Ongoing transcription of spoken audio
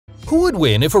Who would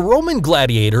win if a Roman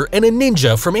gladiator and a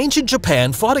ninja from ancient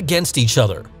Japan fought against each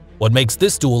other? What makes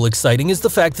this duel exciting is the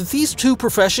fact that these two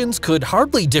professions could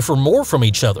hardly differ more from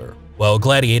each other. While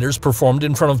gladiators performed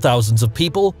in front of thousands of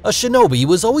people, a shinobi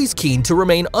was always keen to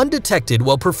remain undetected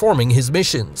while performing his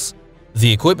missions.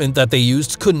 The equipment that they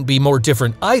used couldn't be more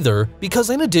different either, because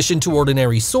in addition to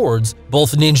ordinary swords,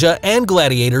 both ninja and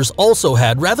gladiators also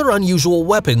had rather unusual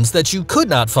weapons that you could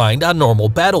not find on normal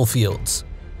battlefields.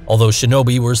 Although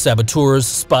shinobi were saboteurs,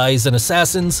 spies, and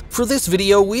assassins, for this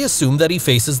video we assume that he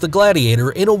faces the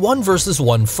gladiator in a 1 versus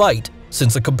 1 fight,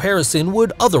 since a comparison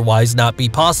would otherwise not be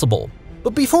possible.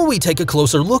 But before we take a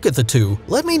closer look at the two,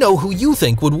 let me know who you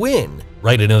think would win.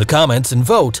 Write it in the comments and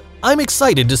vote. I'm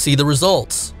excited to see the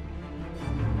results.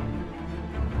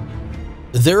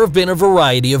 There have been a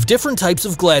variety of different types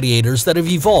of gladiators that have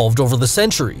evolved over the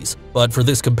centuries, but for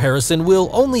this comparison we'll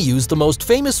only use the most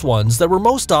famous ones that were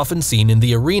most often seen in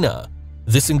the arena.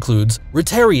 This includes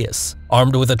Retiarius,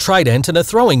 armed with a trident and a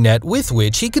throwing net with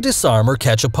which he could disarm or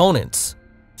catch opponents.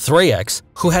 Thraex,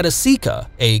 who had a sika,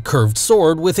 a curved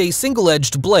sword with a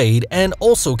single-edged blade and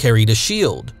also carried a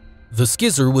shield. The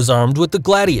Skizzer was armed with the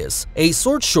Gladius, a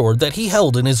short sword that he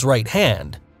held in his right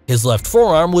hand. His left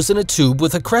forearm was in a tube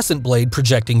with a crescent blade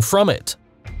projecting from it.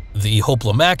 The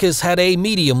Hoplomachus had a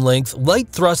medium-length,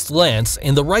 light-thrust lance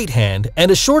in the right hand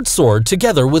and a short sword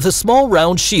together with a small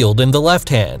round shield in the left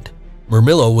hand.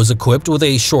 Murmillo was equipped with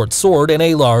a short sword and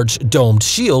a large, domed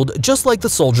shield just like the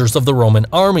soldiers of the Roman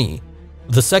army.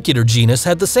 The Secutor genus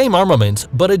had the same armament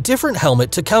but a different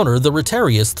helmet to counter the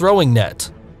Retiarius throwing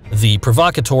net. The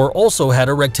Provocator also had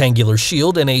a rectangular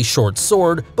shield and a short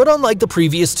sword, but unlike the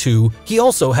previous two, he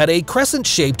also had a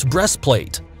crescent-shaped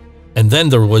breastplate. And then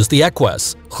there was the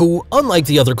Eques, who, unlike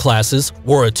the other classes,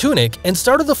 wore a tunic and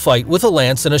started the fight with a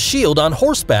lance and a shield on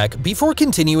horseback before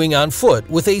continuing on foot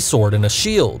with a sword and a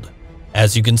shield.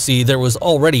 As you can see, there was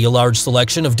already a large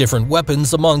selection of different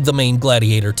weapons among the main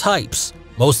gladiator types.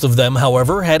 Most of them,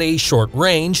 however, had a short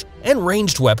range, and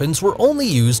ranged weapons were only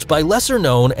used by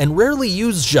lesser-known and rarely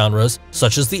used genres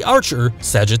such as the archer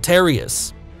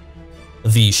Sagittarius.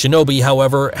 The shinobi,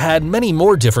 however, had many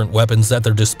more different weapons at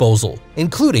their disposal,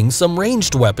 including some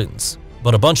ranged weapons.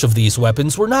 But a bunch of these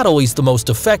weapons were not always the most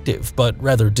effective, but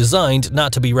rather designed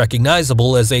not to be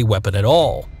recognizable as a weapon at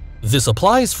all. This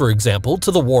applies, for example,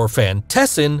 to the war fan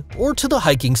Tessin or to the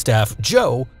hiking staff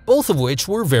Joe, both of which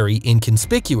were very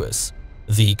inconspicuous.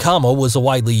 The kama was a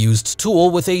widely used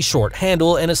tool with a short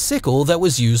handle and a sickle that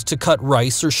was used to cut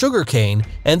rice or sugarcane,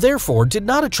 and therefore did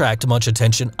not attract much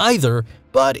attention either,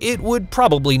 but it would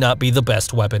probably not be the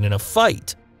best weapon in a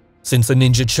fight. Since a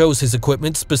ninja chose his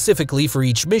equipment specifically for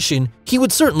each mission, he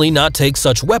would certainly not take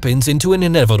such weapons into an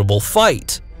inevitable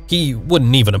fight. He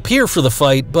wouldn't even appear for the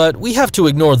fight, but we have to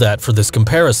ignore that for this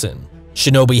comparison.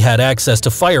 Shinobi had access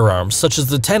to firearms such as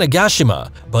the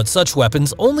Tanegashima, but such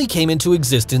weapons only came into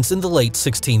existence in the late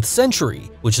 16th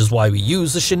century, which is why we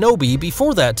use a shinobi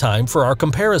before that time for our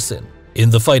comparison. In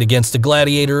the fight against a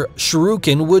gladiator,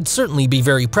 shuriken would certainly be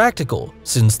very practical,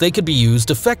 since they could be used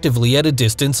effectively at a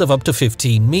distance of up to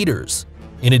 15 meters.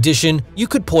 In addition, you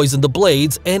could poison the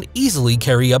blades and easily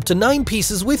carry up to 9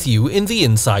 pieces with you in the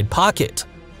inside pocket.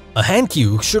 A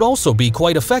hankyu should also be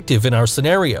quite effective in our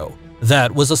scenario.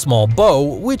 That was a small bow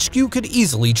which you could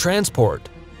easily transport.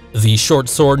 The short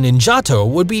sword ninjato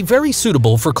would be very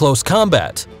suitable for close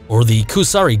combat, or the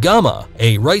kusarigama,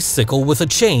 a rice sickle with a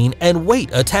chain and weight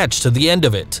attached to the end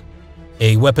of it.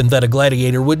 A weapon that a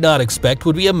gladiator would not expect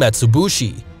would be a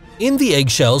metsubushi. In the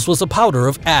eggshells was a powder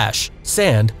of ash,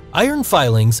 sand, iron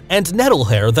filings, and nettle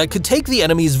hair that could take the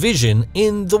enemy's vision,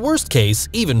 in the worst case,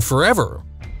 even forever.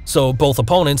 So both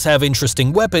opponents have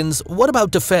interesting weapons. What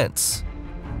about defense?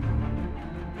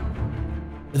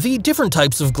 The different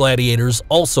types of gladiators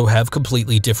also have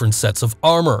completely different sets of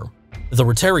armor. The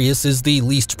Retiarius is the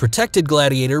least protected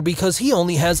gladiator because he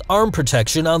only has arm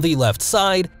protection on the left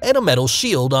side and a metal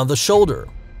shield on the shoulder.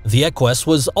 The Eques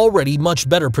was already much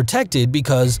better protected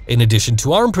because, in addition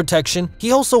to arm protection,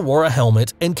 he also wore a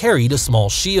helmet and carried a small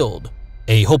shield.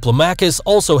 A Hoplomachus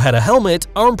also had a helmet,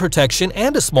 arm protection,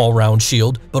 and a small round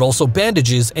shield, but also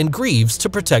bandages and greaves to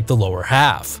protect the lower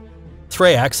half.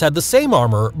 Thraex had the same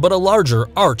armor, but a larger,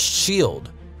 arched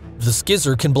shield. The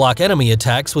Skizzer can block enemy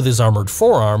attacks with his armored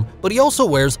forearm, but he also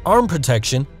wears arm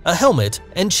protection, a helmet,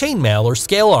 and chainmail or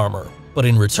scale armor, but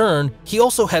in return, he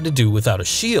also had to do without a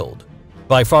shield.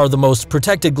 By far the most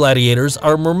protected gladiators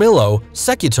are Murmillo,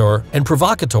 Secutor, and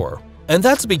Provocator, and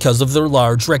that's because of their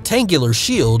large rectangular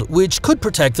shield which could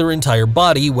protect their entire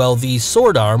body while the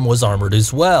sword arm was armored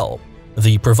as well.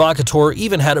 The Provocator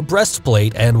even had a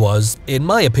breastplate and was, in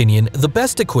my opinion, the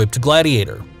best equipped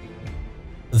gladiator.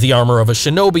 The armor of a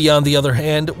shinobi, on the other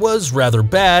hand, was rather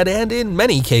bad and in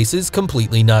many cases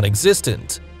completely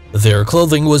non-existent. Their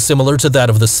clothing was similar to that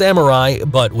of the samurai,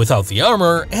 but without the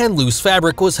armor, and loose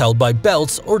fabric was held by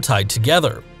belts or tied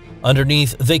together.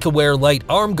 Underneath, they could wear light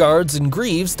arm guards and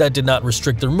greaves that did not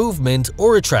restrict their movement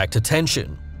or attract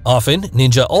attention. Often,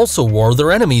 ninja also wore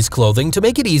their enemies' clothing to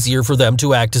make it easier for them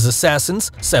to act as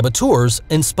assassins, saboteurs,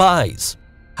 and spies.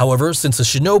 However, since a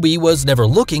shinobi was never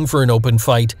looking for an open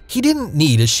fight, he didn't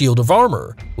need a shield of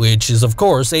armor, which is of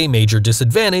course a major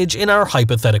disadvantage in our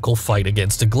hypothetical fight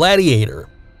against a gladiator.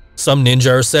 Some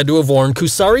ninja are said to have worn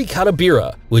kusari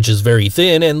katabira, which is very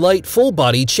thin and light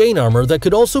full-body chain armor that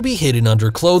could also be hidden under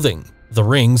clothing. The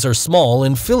rings are small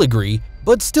and filigree,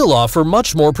 but still offer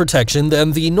much more protection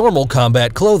than the normal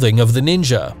combat clothing of the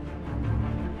ninja.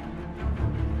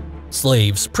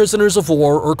 Slaves, prisoners of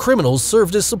war, or criminals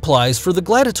served as supplies for the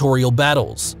gladiatorial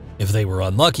battles. If they were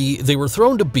unlucky, they were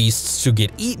thrown to beasts to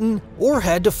get eaten or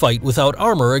had to fight without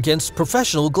armor against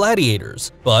professional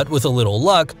gladiators, but with a little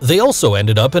luck, they also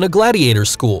ended up in a gladiator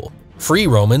school. Free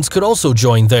Romans could also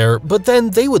join there, but then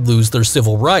they would lose their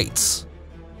civil rights.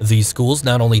 These schools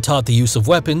not only taught the use of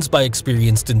weapons by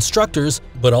experienced instructors,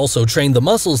 but also trained the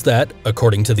muscles that,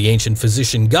 according to the ancient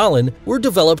physician Galen, were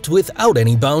developed without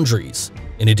any boundaries.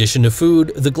 In addition to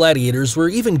food, the gladiators were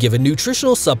even given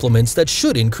nutritional supplements that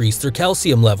should increase their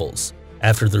calcium levels.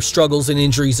 After their struggles and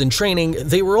injuries in training,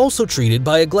 they were also treated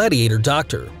by a gladiator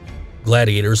doctor.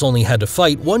 Gladiators only had to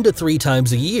fight 1 to 3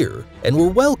 times a year and were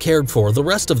well cared for the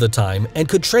rest of the time and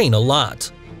could train a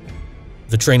lot.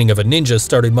 The training of a ninja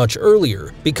started much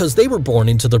earlier because they were born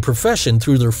into the profession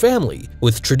through their family,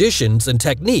 with traditions and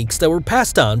techniques that were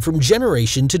passed on from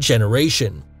generation to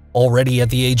generation. Already at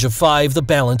the age of 5, the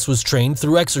balance was trained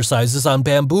through exercises on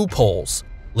bamboo poles.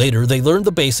 Later, they learned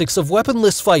the basics of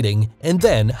weaponless fighting and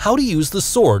then how to use the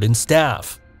sword and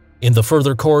staff. In the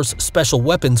further course, special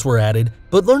weapons were added,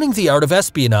 but learning the art of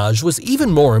espionage was even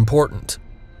more important.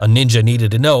 A ninja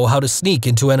needed to know how to sneak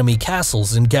into enemy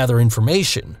castles and gather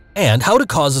information, and how to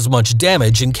cause as much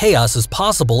damage and chaos as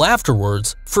possible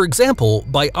afterwards, for example,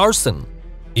 by arson.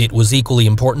 It was equally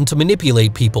important to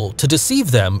manipulate people, to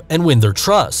deceive them, and win their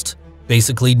trust.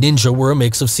 Basically, ninja were a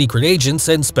mix of secret agents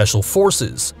and special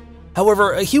forces.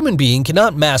 However, a human being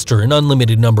cannot master an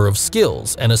unlimited number of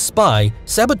skills, and a spy,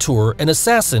 saboteur, and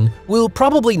assassin will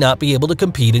probably not be able to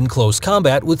compete in close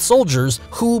combat with soldiers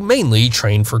who mainly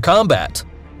train for combat.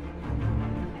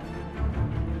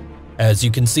 As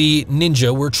you can see,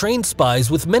 ninja were trained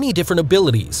spies with many different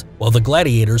abilities, while the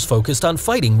gladiators focused on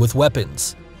fighting with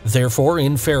weapons. Therefore,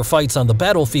 in fair fights on the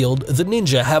battlefield, the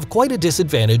ninja have quite a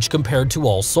disadvantage compared to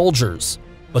all soldiers.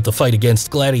 But the fight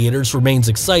against gladiators remains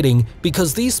exciting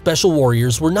because these special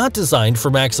warriors were not designed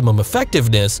for maximum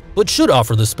effectiveness, but should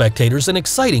offer the spectators an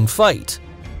exciting fight.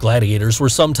 Gladiators were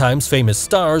sometimes famous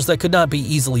stars that could not be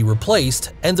easily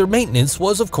replaced, and their maintenance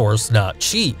was of course not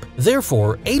cheap.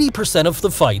 Therefore, 80% of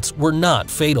the fights were not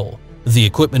fatal. The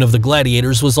equipment of the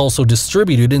gladiators was also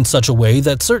distributed in such a way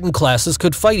that certain classes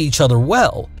could fight each other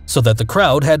well, so that the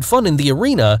crowd had fun in the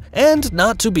arena and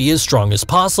not to be as strong as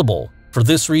possible. For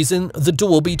this reason, the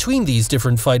duel between these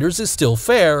different fighters is still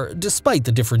fair, despite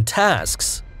the different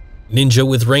tasks. Ninja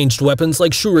with ranged weapons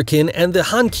like shuriken and the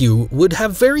hankyu would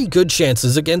have very good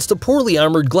chances against a poorly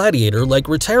armored gladiator like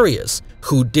Rotarius,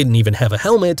 who didn't even have a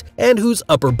helmet and whose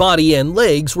upper body and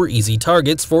legs were easy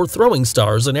targets for throwing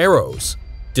stars and arrows.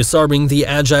 Disarming the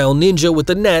agile ninja with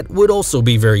the net would also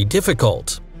be very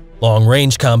difficult.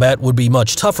 Long-range combat would be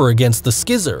much tougher against the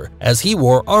skizzer, as he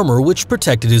wore armor which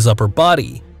protected his upper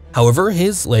body. However,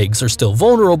 his legs are still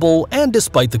vulnerable, and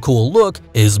despite the cool look,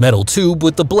 his metal tube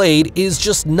with the blade is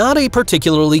just not a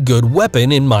particularly good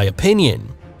weapon in my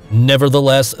opinion.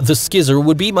 Nevertheless, the skizzer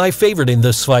would be my favorite in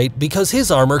this fight because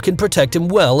his armor can protect him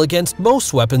well against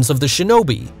most weapons of the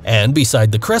shinobi, and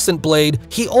beside the crescent blade,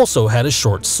 he also had a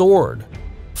short sword.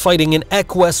 Fighting an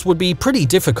equus would be pretty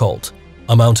difficult.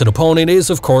 A mounted opponent is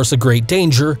of course a great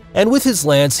danger, and with his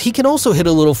lance he can also hit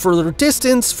a little further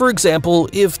distance, for example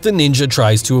if the ninja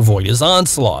tries to avoid his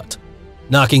onslaught.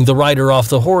 Knocking the rider off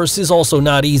the horse is also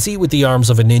not easy with the arms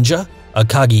of a ninja. A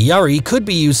kagiyari could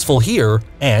be useful here,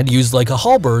 and used like a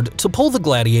halberd to pull the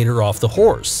gladiator off the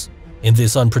horse. In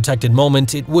this unprotected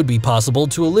moment it would be possible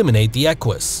to eliminate the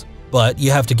equus. But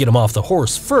you have to get him off the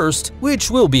horse first,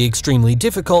 which will be extremely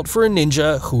difficult for a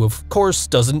ninja who of course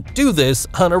doesn't do this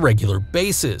on a regular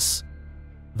basis.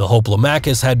 The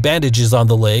Hoplomachus had bandages on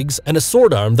the legs and a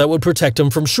sword arm that would protect him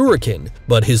from shuriken,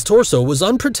 but his torso was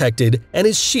unprotected and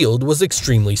his shield was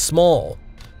extremely small.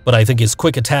 But I think his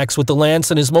quick attacks with the lance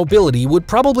and his mobility would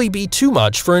probably be too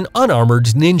much for an unarmored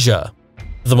ninja.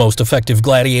 The most effective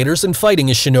gladiators in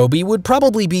fighting a shinobi would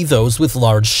probably be those with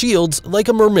large shields like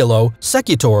a Murmillo,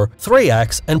 Secutor,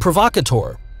 Thrax, and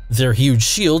Provocator. Their huge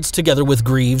shields, together with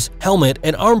greaves, helmet,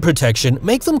 and arm protection,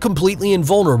 make them completely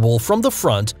invulnerable from the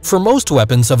front for most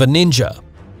weapons of a ninja.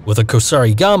 With a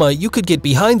Kusarigama, you could get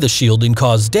behind the shield and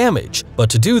cause damage, but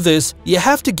to do this, you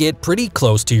have to get pretty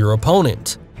close to your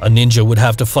opponent. A ninja would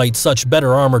have to fight such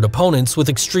better armored opponents with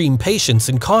extreme patience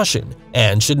and caution,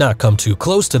 and should not come too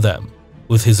close to them.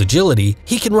 With his agility,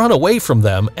 he can run away from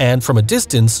them and from a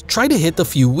distance try to hit the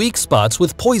few weak spots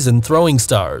with poison throwing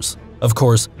stars. Of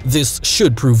course, this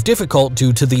should prove difficult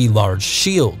due to the large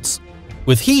shields.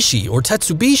 With Hishi or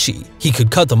Tetsubishi, he could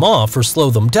cut them off or slow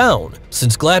them down,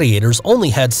 since gladiators only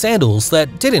had sandals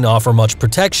that didn't offer much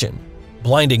protection.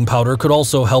 Blinding powder could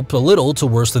also help a little to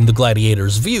worsen the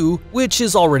gladiator's view, which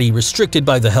is already restricted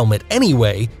by the helmet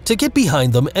anyway, to get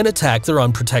behind them and attack their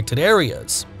unprotected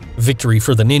areas. Victory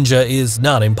for the ninja is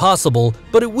not impossible,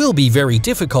 but it will be very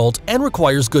difficult and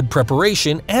requires good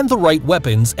preparation and the right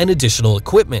weapons and additional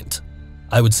equipment.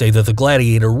 I would say that the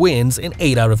gladiator wins in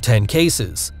 8 out of 10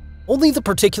 cases. Only the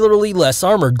particularly less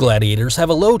armored gladiators have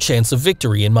a low chance of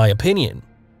victory in my opinion.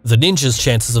 The ninja's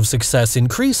chances of success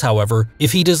increase, however,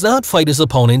 if he does not fight his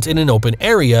opponent in an open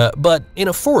area, but in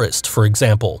a forest, for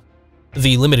example.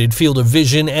 The limited field of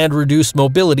vision and reduced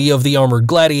mobility of the armored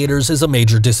gladiators is a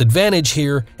major disadvantage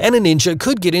here, and a ninja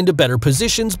could get into better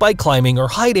positions by climbing or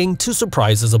hiding to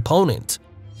surprise his opponent.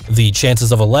 The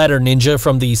chances of a ladder ninja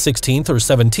from the 16th or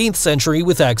 17th century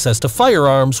with access to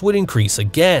firearms would increase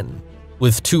again.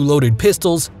 With 2 loaded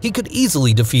pistols, he could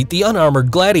easily defeat the unarmored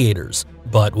gladiators,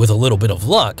 but with a little bit of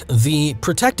luck, the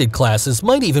protected classes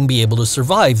might even be able to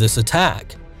survive this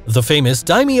attack. The famous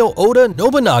daimyo Oda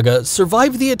Nobunaga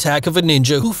survived the attack of a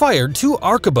ninja who fired 2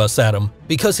 arquebus at him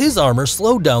because his armor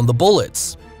slowed down the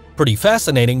bullets. Pretty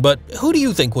fascinating, but who do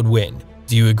you think would win?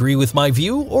 Do you agree with my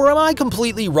view, or am I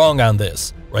completely wrong on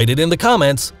this? Write it in the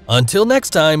comments. Until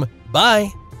next time,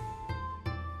 bye!